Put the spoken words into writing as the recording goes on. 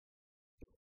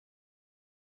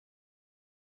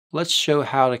let's show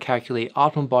how to calculate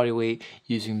optimal body weight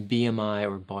using BMI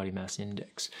or body mass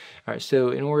index. All right, so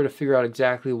in order to figure out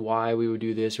exactly why we would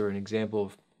do this, or an example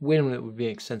of when it would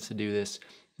make sense to do this,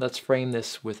 let's frame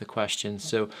this with a question.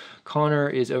 So Connor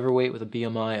is overweight with a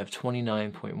BMI of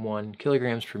 29.1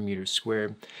 kilograms per meter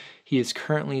squared. He is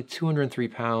currently 203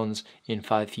 pounds and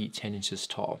 5 feet 10 inches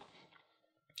tall.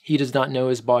 He does not know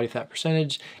his body fat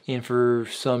percentage, and for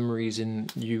some reason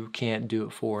you can't do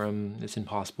it for him. It's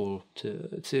impossible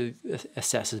to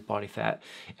assess his body fat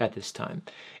at this time.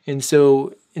 And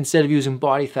so instead of using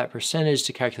body fat percentage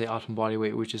to calculate optimal body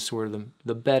weight, which is sort of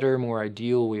the better, more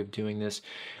ideal way of doing this,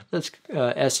 let's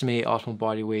estimate optimal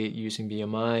body weight using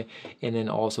BMI, and then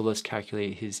also let's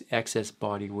calculate his excess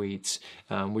body weights,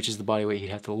 which is the body weight he'd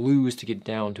have to lose to get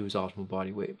down to his optimal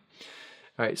body weight.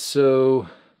 All right, so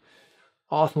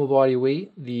optimal body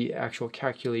weight, the actual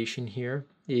calculation here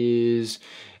is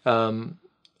optimal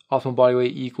body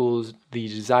weight equals the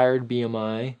desired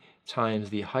BMI times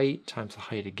the height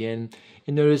again.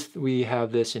 And notice we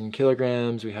have this in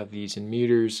kilograms, we have these in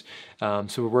meters. So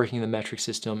we're working in the metric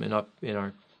system, and up in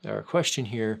our question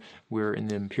here, we're in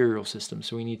the imperial system.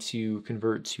 So we need to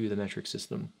convert to the metric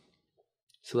system.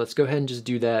 So let's go ahead and just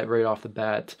do that right off the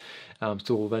bat. So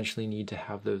we'll eventually need to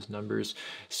have those numbers.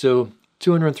 So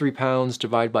 203 pounds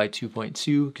divided by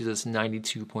 2.2 gives us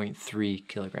 92.3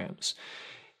 kilograms.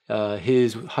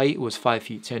 His height was 5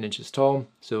 feet 10 inches tall,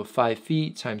 so 5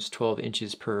 feet times 12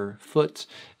 inches per foot,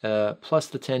 plus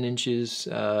the 10 inches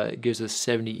gives us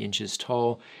 70 inches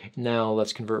tall. Now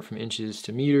let's convert from inches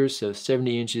to meters, so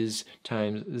 70 inches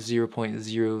times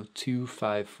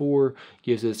 0.0254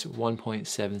 gives us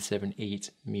 1.778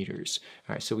 meters.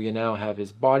 All right, so we now have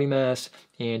his body mass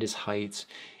and his height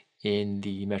in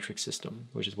the metric system,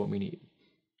 which is what we need.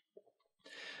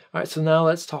 All right, so now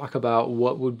let's talk about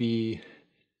what would be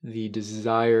the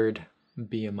desired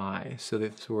BMI. So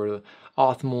the sort of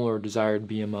optimal or desired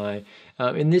BMI,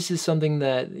 and this is something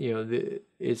that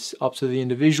it's up to the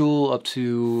individual, up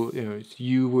to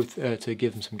you with to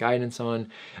give them some guidance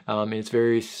on, and it's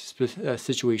very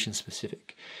situation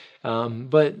specific.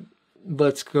 But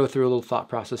let's go through a little thought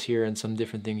process here and some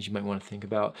different things you might want to think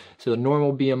about. So the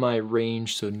normal BMI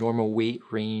range, so normal weight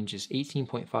range, is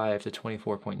 18.5 to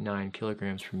 24.9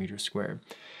 kilograms per meter squared.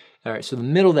 All right, so the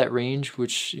middle of that range,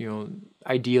 which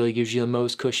ideally gives you the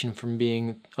most cushion from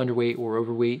being underweight or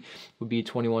overweight, would be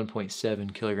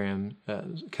 21.7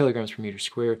 kilograms per meter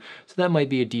squared. So that might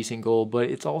be a decent goal,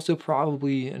 but it's also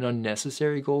probably an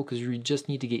unnecessary goal because you just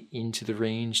need to get into the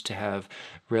range to have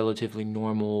relatively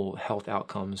normal health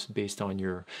outcomes based on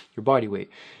your body weight.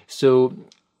 So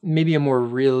maybe a more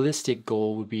realistic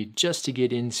goal would be just to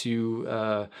get into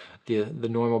the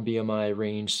normal BMI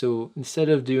range. So instead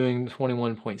of doing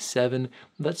 21.7,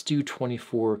 let's do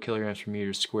 24 kilograms per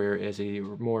meter square as a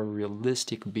more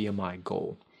realistic BMI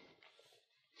goal.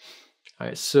 All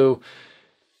right, so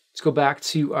let's go back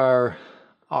to our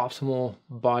optimal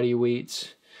body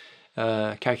weight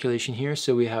calculation here.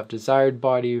 So we have desired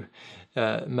body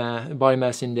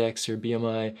mass index, or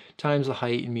BMI, times the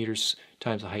height in meters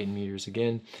times the height in meters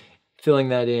again. Filling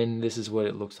that in, this is what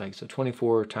it looks like. So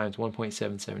 24 times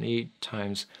 1.778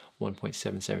 times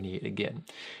 1.778 again.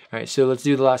 All right, so let's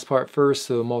do the last part first.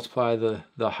 So multiply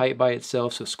the height by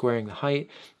itself, so squaring the height,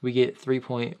 we get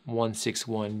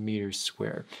 3.161 meters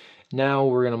squared. Now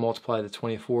we're going to multiply the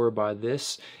 24 by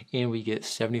this, and we get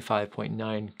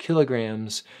 75.9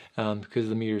 kilograms because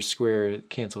the meters squared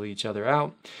cancel each other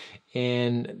out.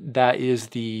 And that is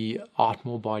the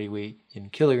optimal body weight in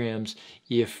kilograms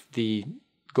if the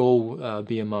goal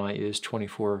BMI is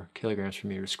 24 kilograms per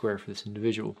meter squared for this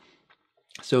individual.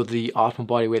 So the optimal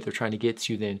body weight they're trying to get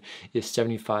to then is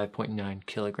 75.9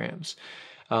 kilograms.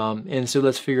 And so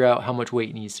let's figure out how much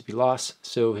weight needs to be lost.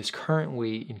 So his current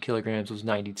weight in kilograms was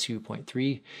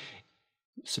 92.3.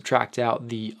 Subtract out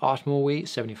the optimal weight,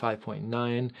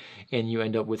 75.9, and you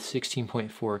end up with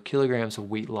 16.4 kilograms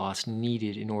of weight loss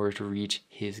needed in order to reach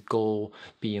his goal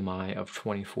BMI of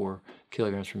 24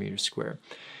 kilograms per meter squared.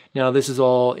 Now this is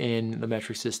all in the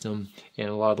metric system, and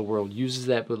a lot of the world uses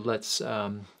that, but let's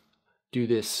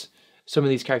do some of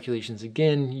these calculations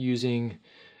again using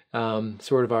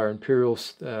sort of our imperial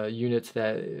units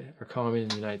that are common in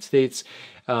the United States.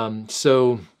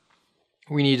 So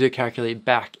we need to calculate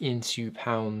back into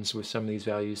pounds with some of these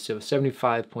values. So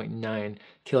 75.9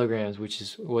 kilograms,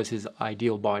 which was his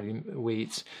ideal body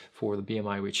weight for the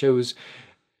BMI we chose.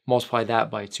 Multiply that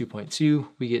by 2.2,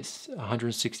 we get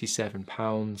 167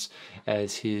 pounds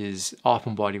as his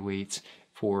optimal body weight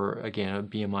for, again, a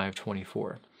BMI of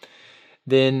 24.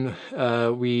 Then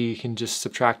we can just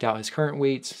subtract out his current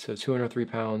weight, so 203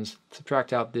 pounds,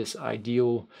 subtract out this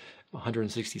ideal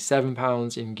 167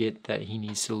 pounds and get that he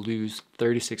needs to lose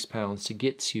 36 pounds to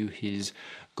get to his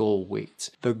goal weight.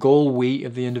 The goal weight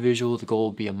of the individual, the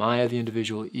goal BMI of the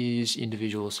individual is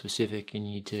individual specific, and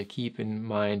you need to keep in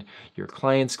mind your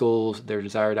client's goals, their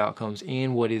desired outcomes,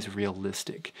 and what is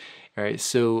realistic. All right,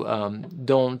 so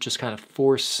don't just kind of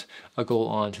force a goal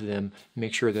onto them.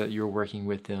 Make sure that you're working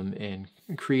with them and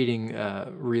creating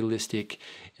realistic,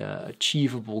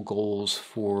 achievable goals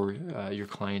for your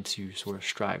client to sort of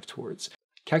strive towards.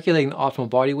 Calculating the optimal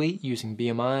body weight using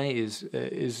BMI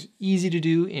is easy to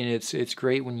do, and it's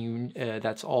great when you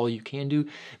that's all you can do.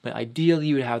 But ideally,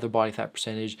 you would have the body fat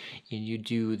percentage, and you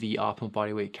do the optimal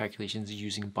body weight calculations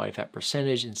using body fat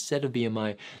percentage instead of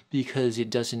BMI, because it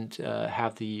doesn't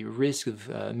have the risk of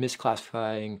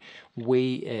misclassifying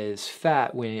weight as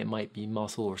fat when it might be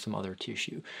muscle or some other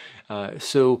tissue.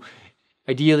 So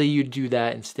ideally, you'd do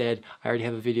that instead. I already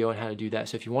have a video on how to do that,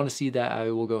 so if you want to see that, I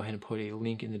will go ahead and put a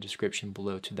link in the description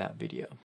below to that video.